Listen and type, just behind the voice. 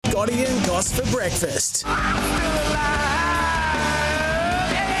Scotty and Goss for breakfast.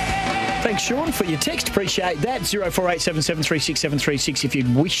 Thanks, Sean, for your text. Appreciate that. 0487736736 if you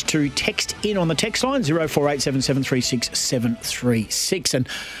wish to text in on the text line. 0487736736. And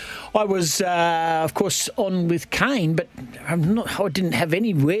I was, of course, on with Kane, but I didn't have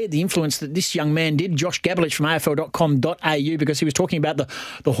anywhere the influence that this young man did, Josh Gabelich from afl.com.au, because he was talking about the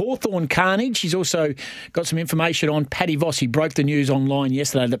Hawthorn Carnage. He's also got some information on Paddy Voss. He broke the news online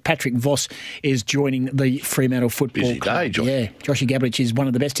yesterday that Patrick Voss is joining the Fremantle Football Busy Club. day, Josh. Yeah, Joshy Gabelich is one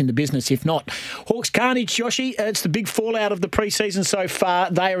of the best in the business, if not. Hawks Carnage, Joshy, it's the big fallout of the pre-season so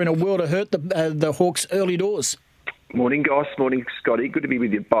far. They are in a world of hurt, the Hawks early doors. Morning, Goss. Morning, Scotty. Good to be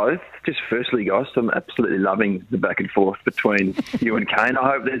with you both. Just firstly, Goss, I'm absolutely loving the back and forth between you and Kane.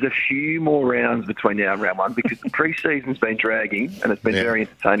 I hope there's a few more rounds between now and round one because the pre-season's been dragging and it's been very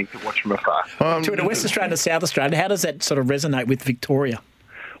entertaining to watch from afar. To a West Australian to South Australia, how does that sort of resonate with Victoria?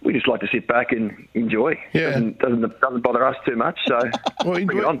 We just like to sit back and enjoy. Yeah. Doesn't bother us too much, so bring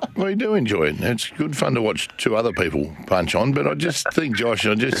it on. We do enjoy it. It's good fun to watch two other people punch on, but I just think, Josh,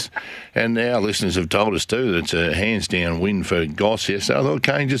 and our listeners have told us too, that it's a hands-down win for Goss yesterday. I thought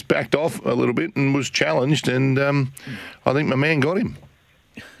Kane just backed off a little bit and was challenged, and I think my man got him.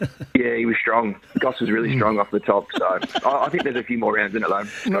 Yeah, he was strong. Goss was really strong off the top, so I think there's a few more rounds in it, though. I'm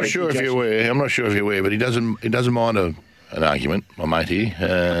not sure if you're aware, but he doesn't mind an argument, my mate here.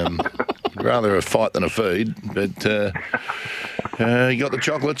 Rather a fight than a feed, but he got the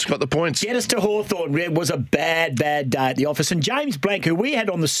chocolates, got the points. Get us to Hawthorn. It was a bad day at the office. And James Blank, who we had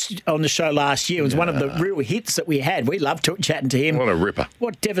on the show last year, was one of the real hits that we had. We loved chatting to him. What a ripper.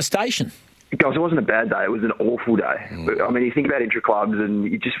 What devastation. Guys, it wasn't a bad day. It was an awful day. I mean, you think about intra-clubs and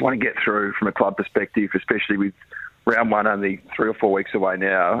you just want to get through from a club perspective, especially with round one only 3 or 4 weeks away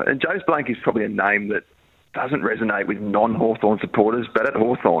now. And James Blank is probably a name that doesn't resonate with non-Hawthorn supporters, but at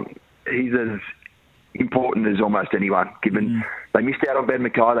Hawthorn, he's as important as almost anyone, given they missed out on Ben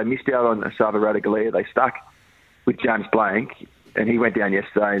Mackay, they missed out on Asava Radaglia, they stuck with James Blank, and he went down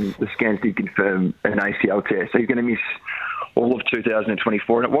yesterday, and the scans did confirm an ACL tear, so he's going to miss all of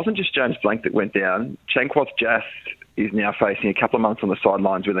 2024. And it wasn't just James Blank that went down. Chankwath Jass is now facing a couple of months on the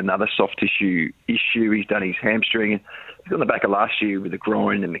sidelines with another soft tissue issue. He's done his hamstring. He's on the back of last year with the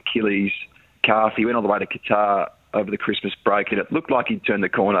groin and Achilles calf. He went all the way to Qatar over the Christmas break, and it looked like he'd turned the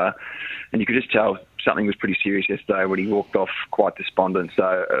corner, and you could just tell something was pretty serious yesterday when he walked off quite despondent.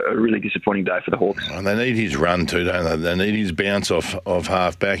 So a really disappointing day for the Hawks. And they need his run too, don't they? They need his bounce off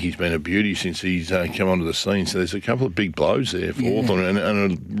half back. He's been a beauty since he's come onto the scene. So there's a couple of big blows there for Hawthorn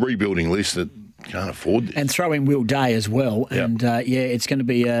and a rebuilding list that can't afford this. And throw in Will Day as well. Yep. And it's going to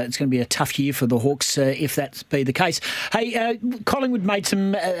be a tough year for the Hawks if that be the case. Hey, Collingwood made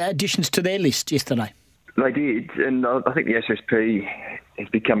some additions to their list yesterday. They did, and I think the SSP has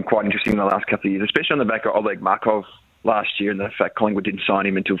become quite interesting in the last couple of years, especially on the back of Oleg Markov last year, and the fact Collingwood didn't sign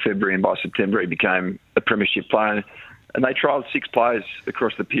him until February, and by September he became a premiership player. And they trialled 6 players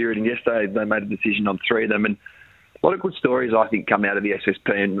across the period, and yesterday they made a decision on 3 of them. And a lot of good stories, I think, come out of the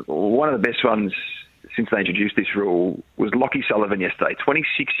SSP, and one of the best ones since they introduced this rule was Lockie Sullivan yesterday.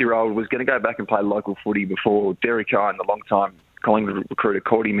 26-year-old, was going to go back and play local footy before Derek Kine, the long-time Collingwood recruiter,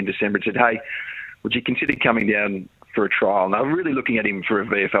 called him in December and said, hey, would you consider coming down for a trial? And they were really looking at him for a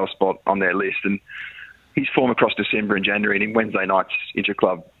VFL spot on their list. And his form across December and January, and in Wednesday night's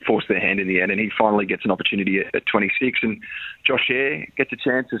intra-club forced their hand in the end, and he finally gets an opportunity at 26. And Josh Hare gets a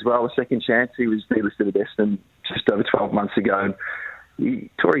chance as well, a second chance. He was delisted at Essendon just over 12 months ago. And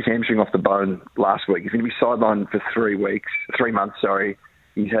he tore his hamstring off the bone last week. He's going to be sidelined for 3 months.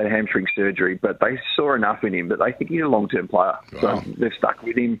 He's had hamstring surgery, but they saw enough in him that they think he's a long-term player. Wow. So they've stuck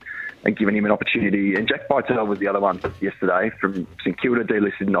with him and given him an opportunity. And Jack Bytel was the other one yesterday from St Kilda,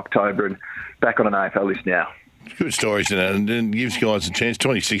 delisted in October and back on an AFL list now. Good stories, and gives guys a chance.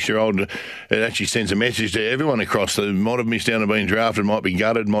 26-year-old, it actually sends a message to everyone across that might have missed out on being drafted, might be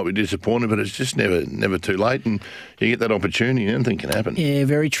gutted, might be disappointed, but it's just never too late, and you get that opportunity, anything can happen. Yeah,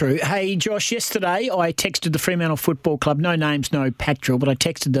 very true. Hey, Josh, yesterday I texted the Fremantle Football Club, no names, no pack drill, but I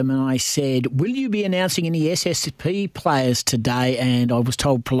texted them and I said, will you be announcing any SSP players today? And I was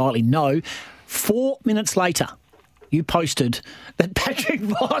told politely no. 4 minutes later, you posted that Patrick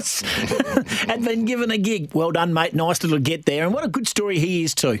Voss had been given a gig. Well done, mate. Nice little get there. And what a good story he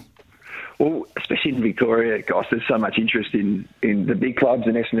is too. Well, especially in Victoria, Goss, there's so much interest in the big clubs,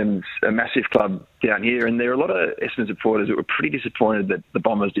 and Essendon's a massive club down here. And there are a lot of Essendon supporters that were pretty disappointed that the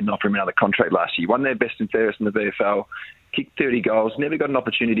Bombers didn't offer him another contract last year. Won their best and fairest in the VFL, kicked 30 goals, never got an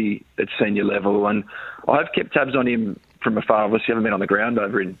opportunity at senior level. And I've kept tabs on him from afar. Obviously, haven't been on the ground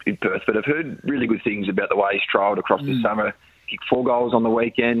over in Perth, but I've heard really good things about the way he's trialled across the summer. kicked 4 goals on the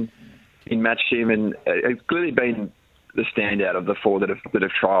weekend in match sim, and it's clearly been the standout of the 4 that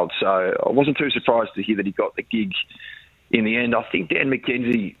have trialled. So I wasn't too surprised to hear that he got the gig in the end. I think Dan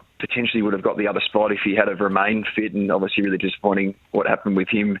McKenzie potentially would have got the other spot if he had have remained fit, and obviously really disappointing what happened with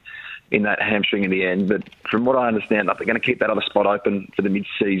him in that hamstring in the end. But from what I understand, they're going to keep that other spot open for the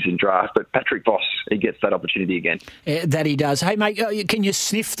mid-season draft. But Patrick Voss, he gets that opportunity again. That he does. Hey, mate, can you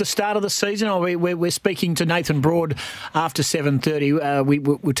sniff the start of the season? We're speaking to Nathan Broad after 7:30. We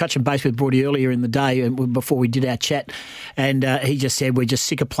were touching base with Broady earlier in the day before we did our chat, and he just said we're just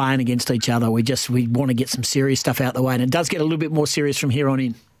sick of playing against each other. We want to get some serious stuff out the way, and it does get a little bit more serious from here on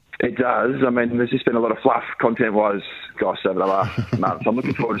in. It does. I mean, there's just been a lot of fluff content-wise, gosh, over the last month. I'm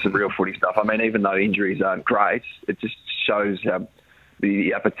looking forward to some real footy stuff. I mean, even though injuries aren't great, it just shows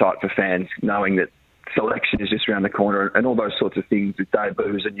the appetite for fans, knowing that selection is just around the corner and all those sorts of things with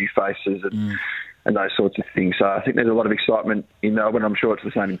debuts and new faces and those sorts of things. So I think there's a lot of excitement in Melbourne. I'm sure it's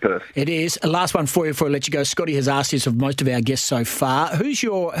the same in Perth. It is. Last one for you before I let you go. Scotty has asked this of most of our guests so far. Who's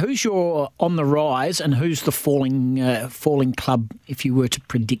your on the rise and who's the falling club if you were to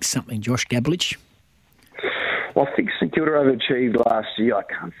predict something, Josh Gabelich? Well, I think St Kilda overachieved last year. I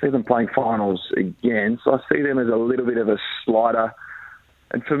can't see them playing finals again, so I see them as a little bit of a slider.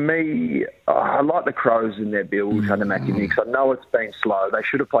 And for me, I like the Crows in their build under Matthew Nicks. I know it's been slow. They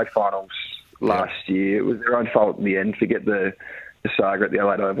should have played finals last year. It was their own fault in the end. Forget the saga at the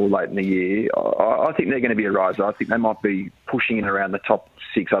Adelaide Oval late in the year. I think they're going to be a riser. I think they might be pushing in around the top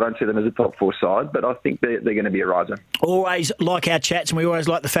 6. I don't see them as a top 4 side, but I think they're going to be a riser. Always like our chats, and we always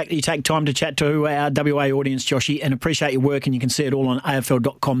like the fact that you take time to chat to our WA audience, Joshy, and appreciate your work, and you can see it all on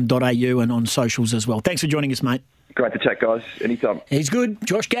afl.com.au and on socials as well. Thanks for joining us, mate. Great to chat, guys. Anytime. He's good.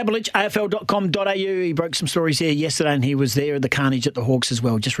 Josh Gabelich, afl.com.au. He broke some stories here yesterday, and he was there at the Carnage at the Hawks as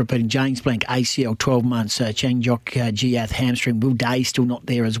well. Just repeating, James Blank, ACL, 12 months. Chang Jok, Giath, hamstring. Will Day still not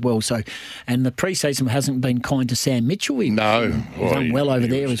there as well. So, and the pre-season hasn't been kind to Sam Mitchell. He's done well over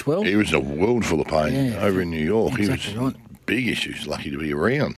there as well. He was a world full of pain over in New York. Exactly He was big issues. Lucky to be around.